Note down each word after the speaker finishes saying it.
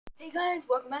Hey guys,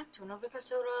 welcome back to another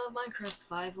episode of Minecraft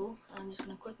Survival. I'm just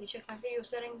gonna quickly check my video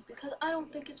settings because I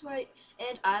don't think it's right,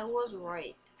 and I was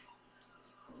right.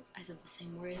 I said the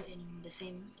same word in the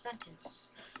same sentence.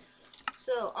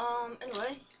 So,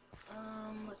 anyway,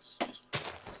 let's just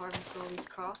harvest all these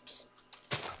crops.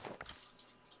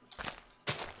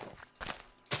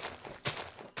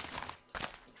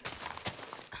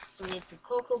 So we need some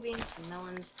cocoa beans, some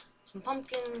melons, some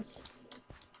pumpkins,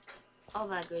 all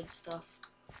that good stuff.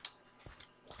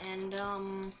 And,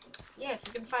 yeah, if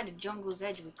you can find a jungle's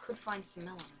edge, we could find some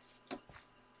melons.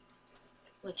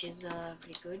 Which is,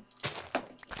 pretty good.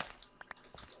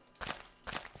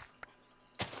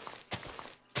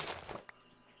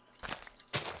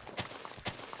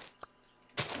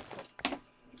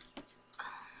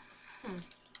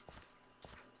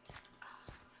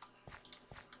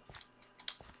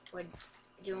 We're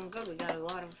doing good, we got a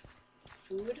lot of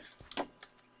food.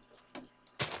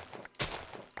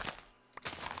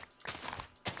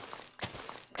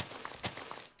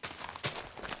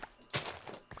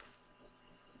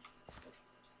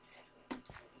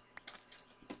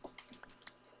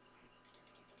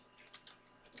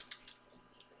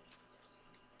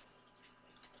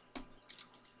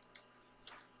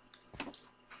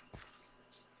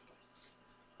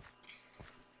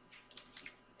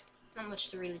 Not much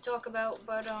to really talk about,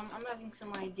 but I'm having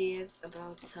some ideas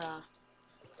about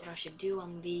what I should do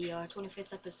on the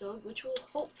 25th episode, which will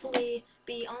hopefully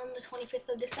be on the 25th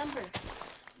of December,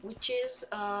 which is,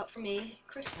 for me,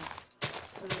 Christmas.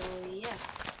 So, yeah.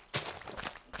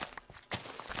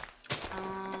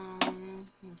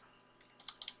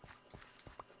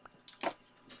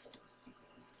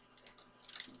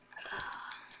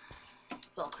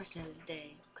 Well, Christmas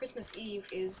Day. Christmas Eve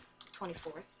is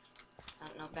 24th. I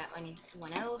don't know about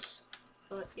anyone else,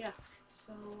 but yeah.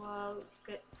 So let's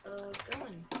get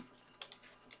going.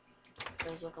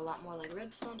 Those look a lot more like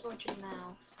redstone torches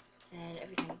now, and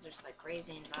everything's just like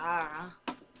crazy and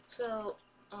So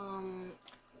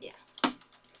yeah.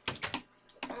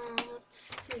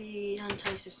 Let's see.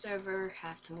 Untice the server.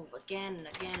 Have to move again and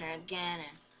again and again,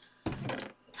 and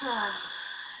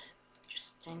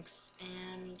just stinks.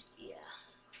 And yeah.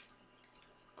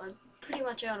 I'm pretty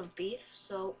much out of beef,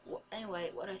 so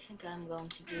anyway, what I think I'm going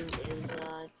to do is,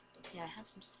 yeah, I have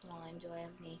some slime. Do I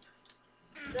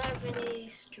have any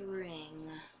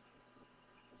string?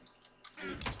 I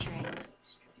need string.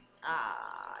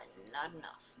 Not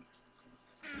enough.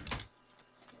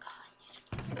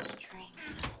 I need string.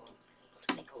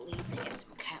 To make a lead to get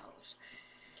some cows.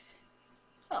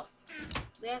 Oh,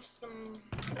 we have some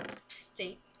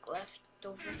steak left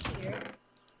over here,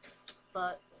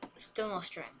 but still no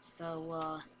string,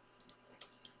 so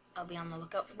I'll be on the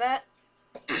lookout for that.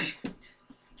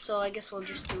 So I guess we'll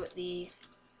just do it the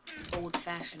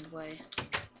old-fashioned way.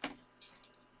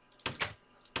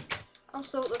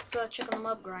 Also, let's check on the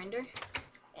mob grinder.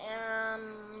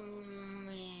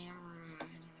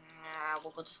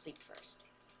 We'll go to sleep first.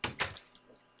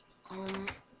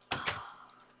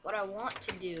 What I want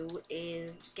to do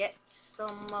is get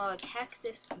some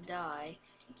cactus dye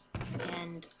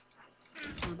and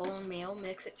some bone meal,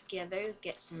 mix it together,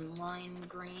 get some lime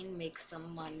green, make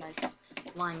some nice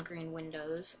lime green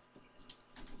windows.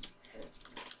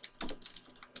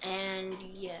 And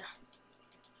yeah.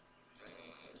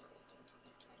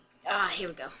 Here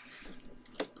we go.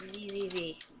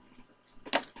 Z.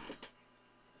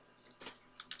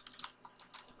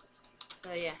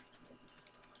 So yeah.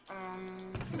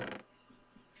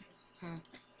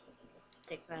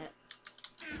 Take that.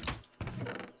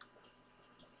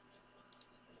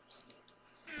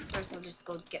 First, I'll just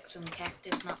go get some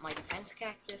cactus, not my defense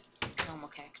cactus, normal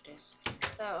cactus.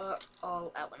 That are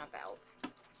all out and about,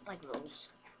 like those.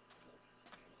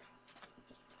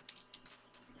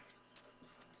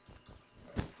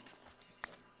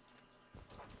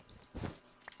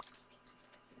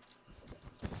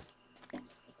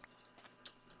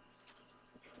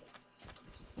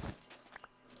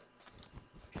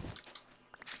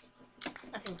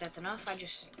 I think that's enough. I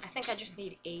think I just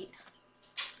need 8.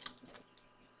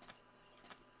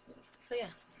 So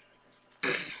yeah.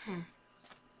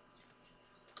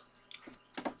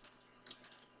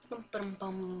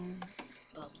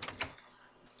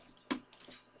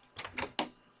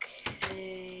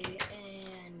 Okay,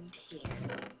 and here we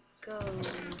go.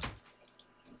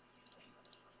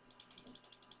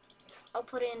 I'll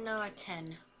put in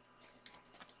 10.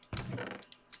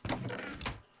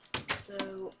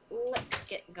 So let's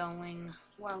get going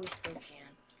while we still can.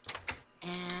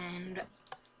 And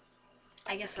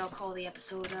I guess I'll call the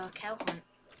episode Cow Hunt.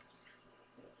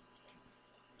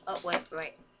 Oh,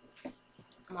 wait.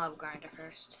 Mob grinder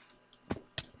first.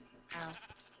 Ow.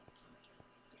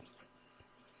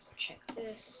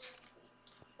 this.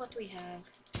 What do we have?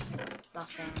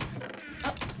 Nothing.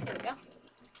 Oh, here we go.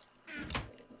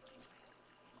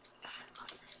 I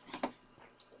love this thing.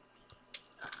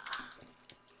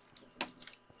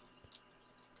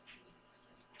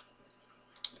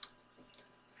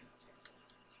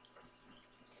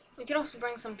 We could also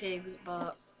bring some pigs,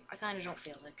 but I kind of don't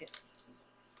feel like it.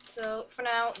 So, for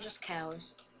now, just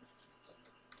cows.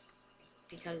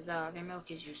 Because their milk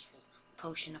is useful.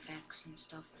 Potion effects and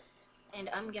stuff. And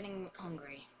I'm getting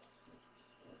hungry.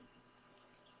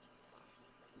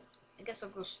 I guess I'll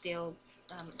go steal,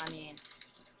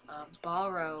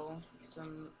 borrow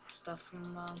some stuff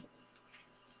from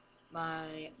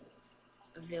my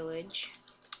village.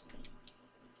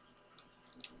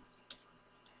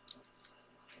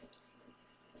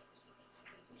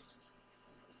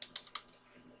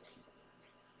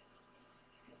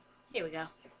 Here we go.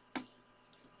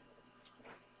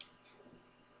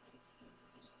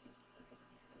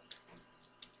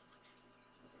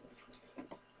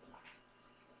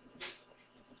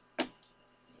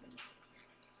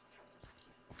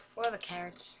 Where are the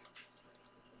carrots?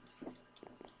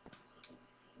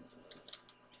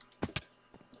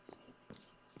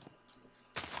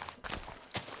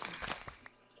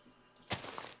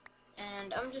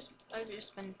 And I've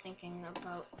just been thinking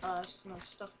about some of the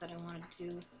stuff that I want to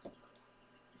do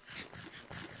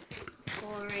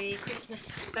for a Christmas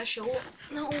special,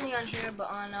 not only on here but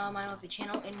on my other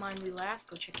channel, In Mind We Laugh.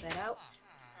 Go check that out.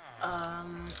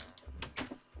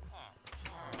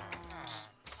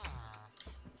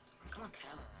 Come on,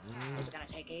 cow. This is gonna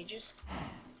take ages.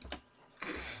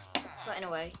 But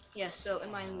anyway, yes. So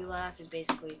In Mind We Laugh is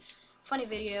basically funny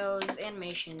videos,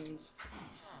 animations,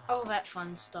 all that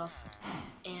fun stuff,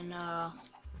 and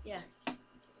yeah.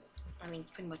 I mean,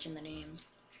 pretty much in the name.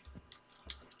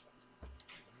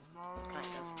 Kind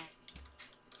of.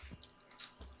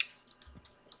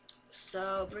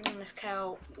 So, bringing this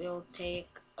cow will take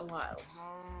a while.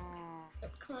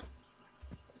 Yep, come on.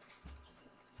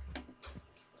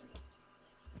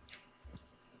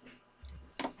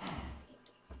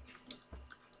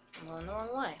 I'm going the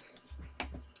wrong way.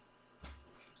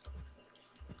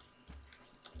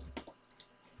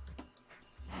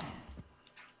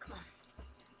 Come on.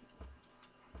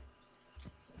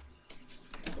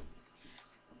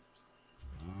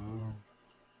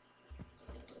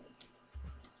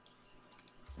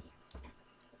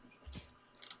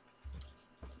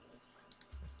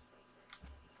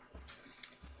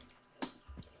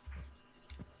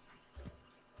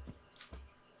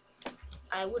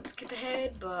 I would skip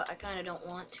ahead, but I kind of don't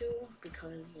want to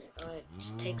because it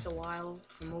just takes a while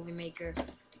for Movie Maker.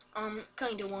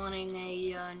 Kind of wanting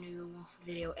a new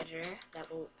video editor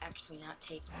that will actually not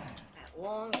take that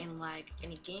long and like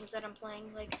any games that I'm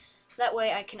playing. Like that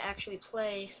way, I can actually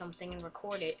play something and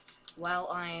record it while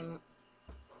I'm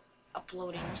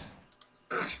uploading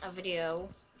a video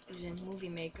using Movie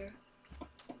Maker.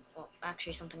 Well,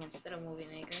 actually, something instead of Movie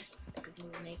Maker because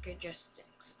Movie Maker just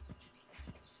stinks.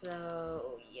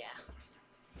 So, yeah.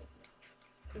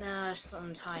 The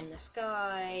sun's high in the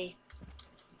sky.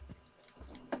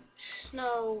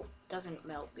 Snow doesn't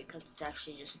melt because it's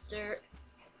actually just dirt.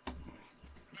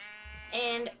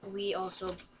 And we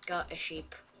also got a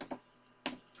sheep.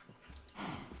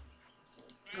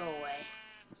 Go away.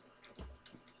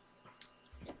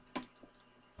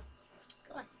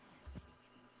 Come on.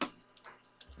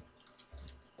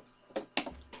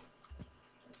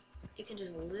 You can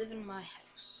just live in my house.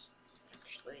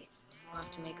 Actually, I'll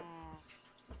have to make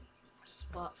a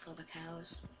spot for the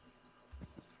cows.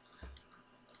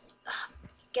 Ugh,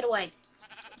 get away.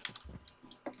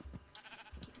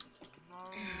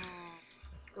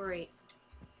 Great.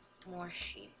 More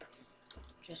sheep.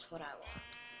 Just what I want.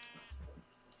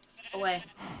 Away.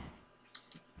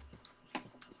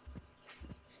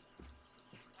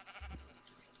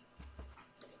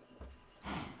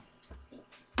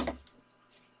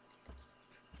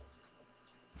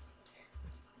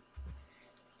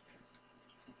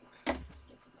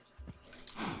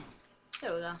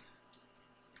 There we go.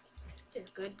 It's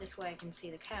good. This way I can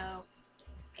see the cow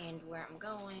and where I'm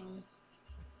going.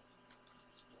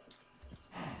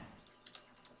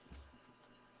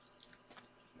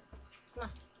 Come on.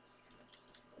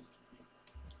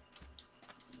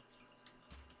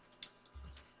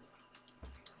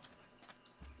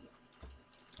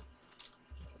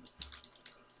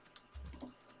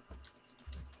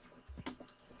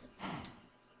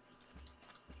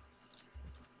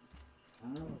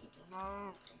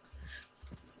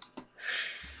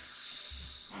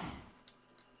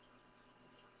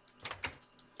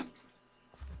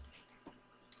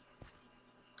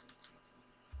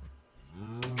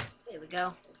 There we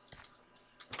go.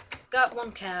 Got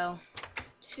one cow.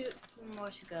 Two more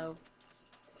to go.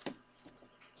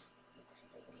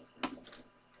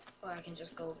 Or I can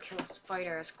just go kill a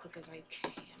spider as quick as I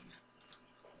can.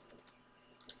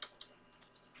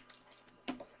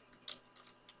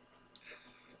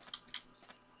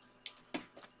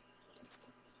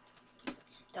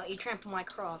 Don't you trample my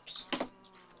crops.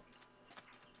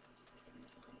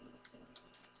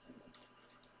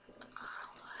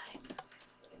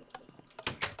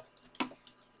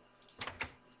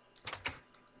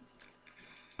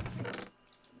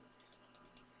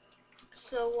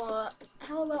 So,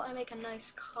 how about I make a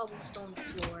nice cobblestone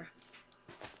floor?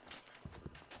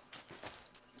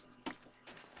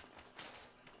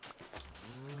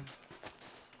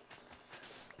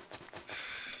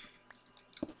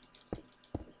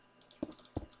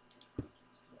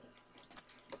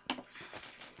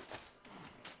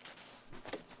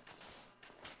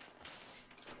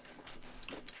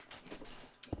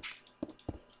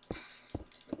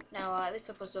 Now, this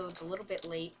episode's a little bit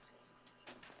late.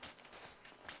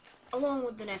 Along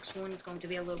with the next one, it's going to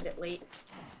be a little bit late.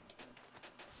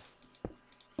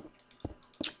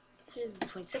 Here's the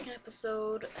 22nd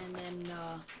episode, and then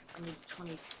I need the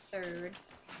 23rd.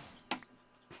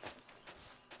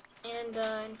 And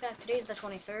in fact, today's the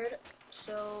 23rd,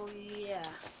 so yeah.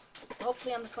 So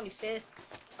hopefully on the 25th,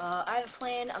 I have a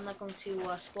plan. I'm not going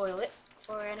to spoil it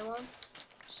for anyone.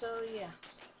 So yeah.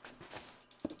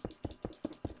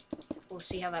 We'll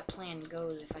see how that plan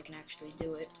goes, if I can actually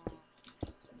do it.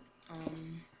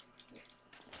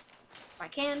 If I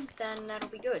can, then that'll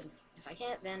be good. If I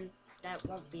can't, then that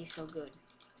won't be so good.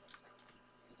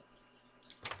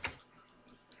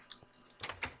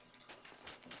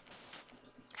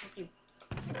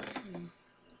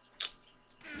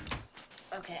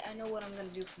 Okay, I know what I'm gonna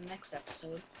do for the next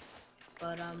episode,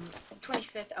 but for the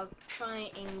 25th, I'll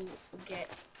try and get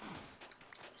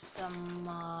some.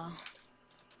 I'll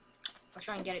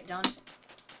try and get it done.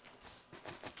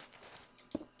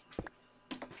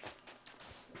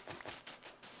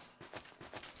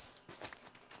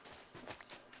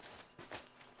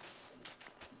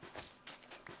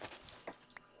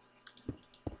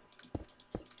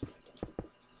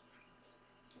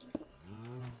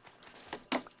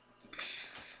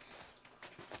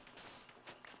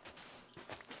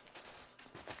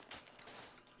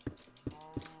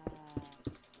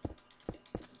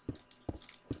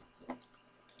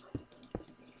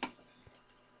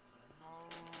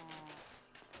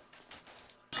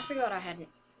 I forgot I had an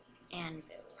anvil.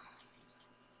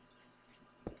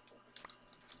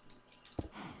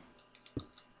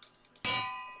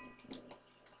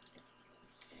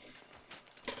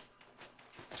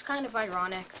 It's kind of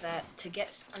ironic that to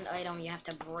get an item you have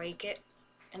to break it,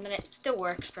 and then it still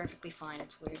works perfectly fine.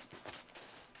 It's weird.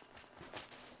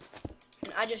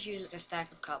 And I just used a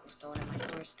stack of cobblestone, and my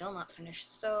floor is still not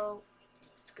finished, so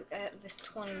let's go at this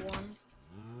 21.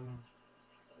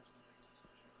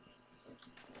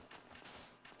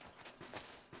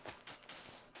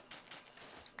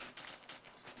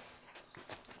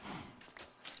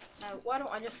 Now, why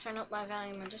don't I just turn up my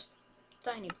volume just a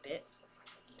tiny bit?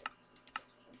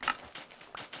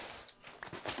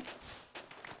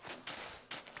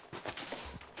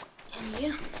 And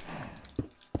yeah.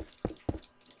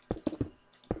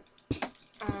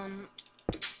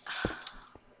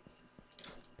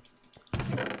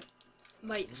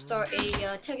 Might start a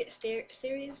Tekkit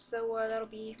series, so that'll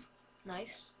be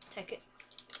nice. Tekkit.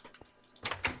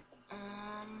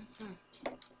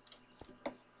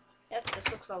 Yep,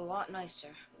 this looks a lot nicer.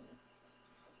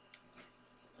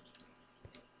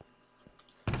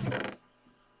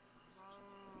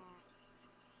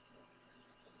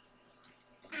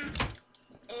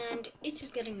 And it's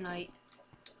just getting night.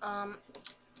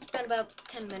 It's been about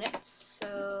 10 minutes,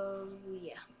 so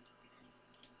yeah.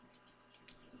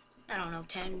 I don't know,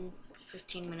 10,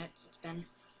 15 minutes it's been.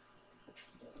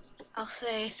 I'll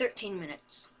say 13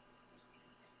 minutes.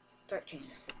 13.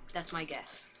 That's my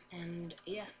guess. And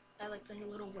yeah, I like the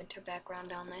little winter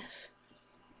background on this.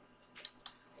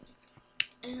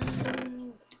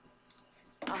 And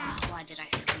why did I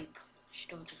sleep?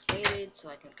 Should have just waited so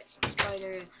I could get some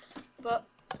spiders. But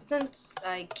since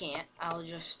I can't, I'll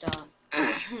just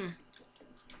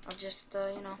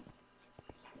you know,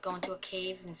 go into a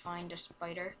cave and find a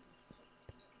spider.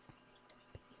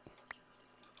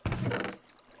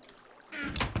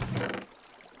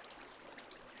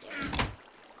 Yes,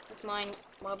 this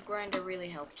mob grinder really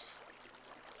helps.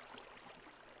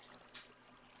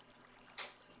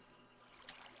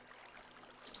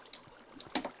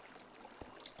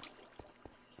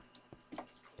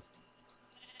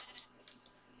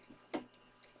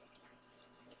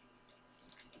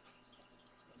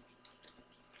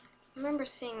 remember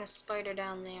seeing a spider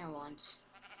down there once.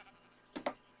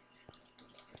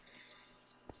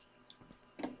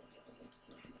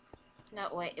 No,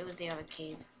 wait, it was the other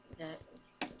cave. The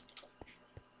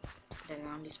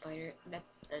zombie spider.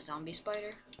 The zombie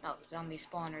spider? No, zombie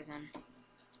spawners and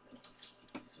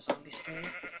zombie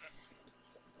spider.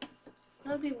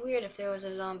 That would be weird if there was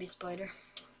a zombie spider.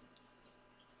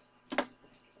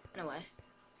 Anyway.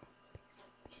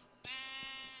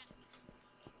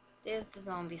 There's the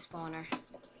zombie spawner.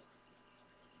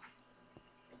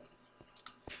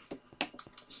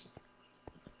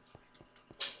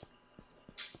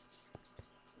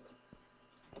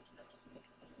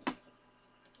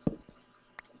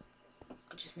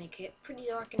 I'll just make it pretty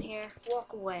dark in here.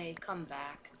 Walk away, come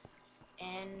back.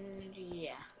 And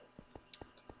yeah.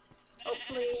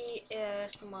 Hopefully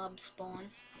some mobs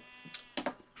spawn.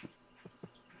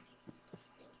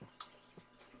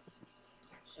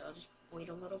 So I'll just wait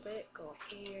a little bit, go up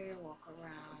here, walk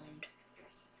around,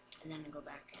 and then go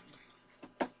back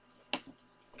in.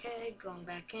 Okay, going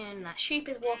back in. That sheep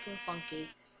is walking funky.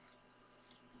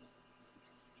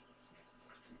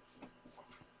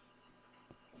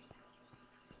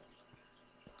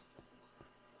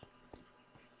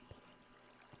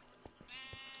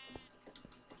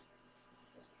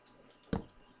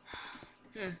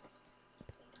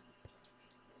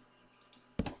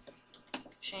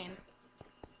 Shame.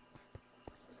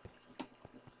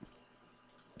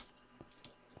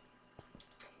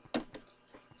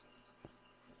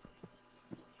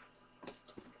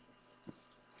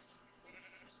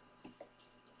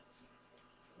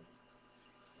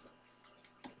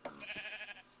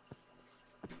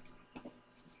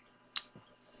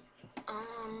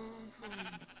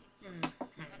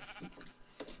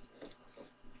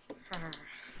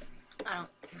 I don't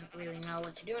really know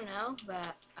what to do now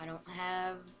that I don't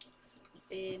have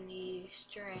any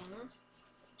string,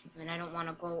 and I don't want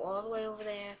to go all the way over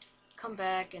there, come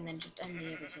back, and then just end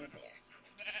the episode there.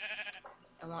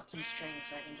 I want some string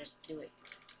so I can just do it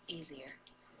easier.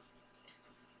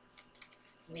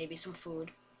 Maybe some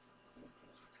food.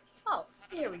 Oh,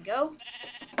 here we go.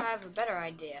 I have a better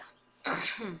idea.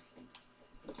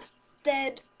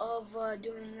 Instead of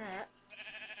doing that,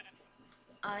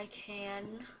 I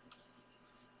can...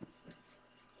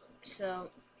 So,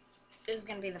 this is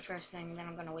going to be the first thing that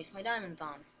I'm going to waste my diamonds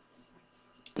on.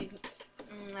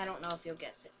 I don't know if you'll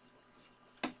guess it.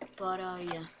 But,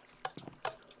 yeah.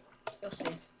 You'll see.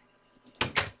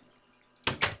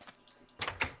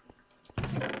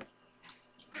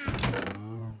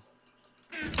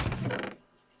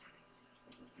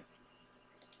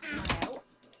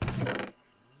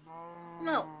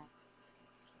 No.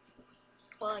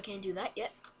 Well, I can't do that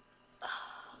yet.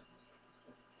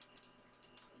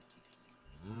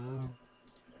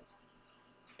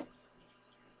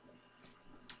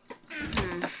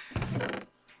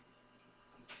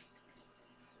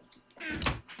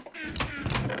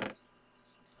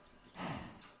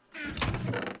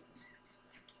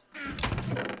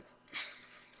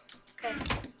 Okay,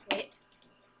 wait.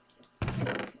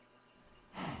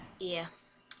 Yeah,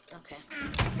 okay.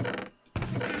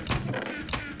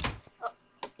 Oh,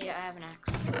 yeah, I have an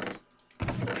axe.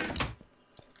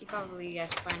 You probably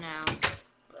guessed by now,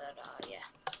 but, yeah.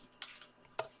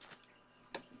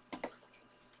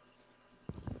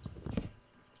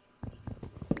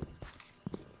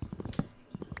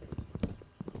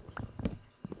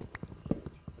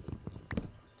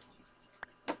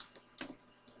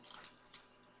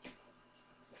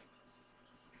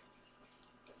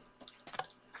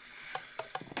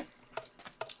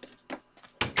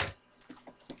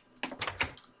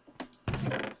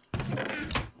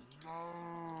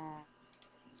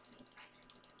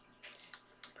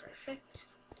 Perfect.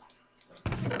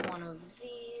 One of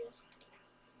these.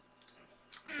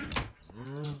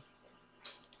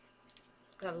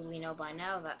 Probably know by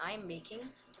now that I'm making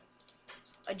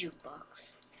a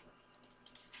jukebox.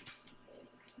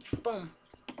 Boom.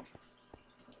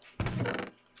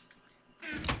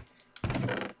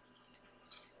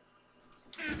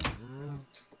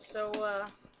 So,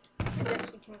 I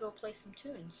guess we can go play some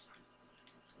tunes.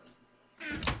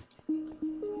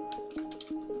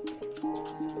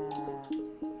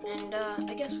 And,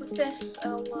 I guess with this,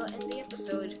 I'll end the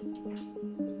episode.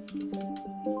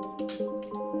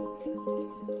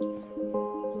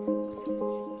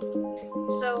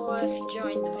 So, if you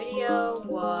enjoyed the video,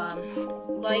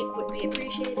 like would be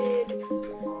appreciated,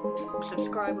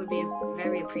 subscribe would be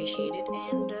very appreciated,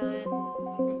 and,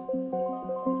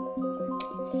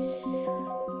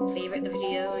 favorite the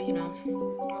video, you know,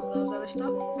 all those other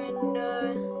stuff, and,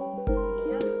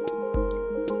 yeah.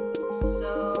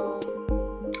 So,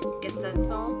 I guess that's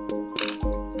all.